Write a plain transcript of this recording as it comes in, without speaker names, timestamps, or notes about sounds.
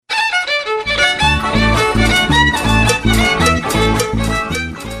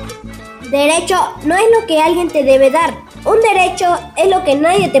Derecho no es lo que alguien te debe dar. Un derecho es lo que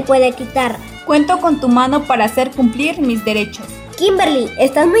nadie te puede quitar. Cuento con tu mano para hacer cumplir mis derechos. Kimberly,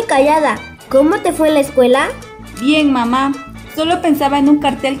 estás muy callada. ¿Cómo te fue en la escuela? Bien, mamá. Solo pensaba en un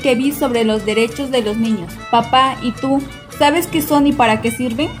cartel que vi sobre los derechos de los niños. Papá, ¿y tú? ¿Sabes qué son y para qué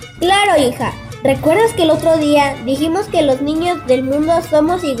sirven? Claro, hija. ¿Recuerdas que el otro día dijimos que los niños del mundo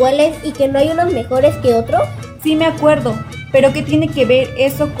somos iguales y que no hay unos mejores que otros? Sí, me acuerdo. ¿Pero qué tiene que ver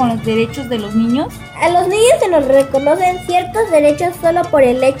eso con los derechos de los niños? A los niños se nos reconocen ciertos derechos solo por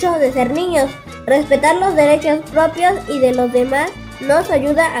el hecho de ser niños. Respetar los derechos propios y de los demás nos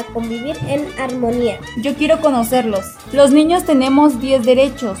ayuda a convivir en armonía. Yo quiero conocerlos. Los niños tenemos 10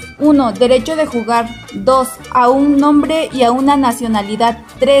 derechos. 1. Derecho de jugar. 2. A un nombre y a una nacionalidad.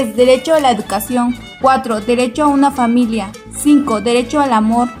 3. Derecho a la educación. 4. Derecho a una familia. 5. Derecho al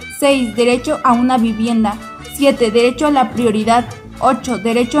amor. 6. Derecho a una vivienda. 7. Derecho a la prioridad. 8.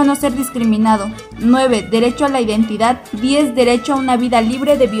 Derecho a no ser discriminado. 9. Derecho a la identidad. 10. Derecho a una vida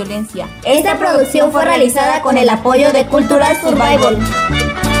libre de violencia. Esta producción fue realizada con el apoyo de Cultural Survival.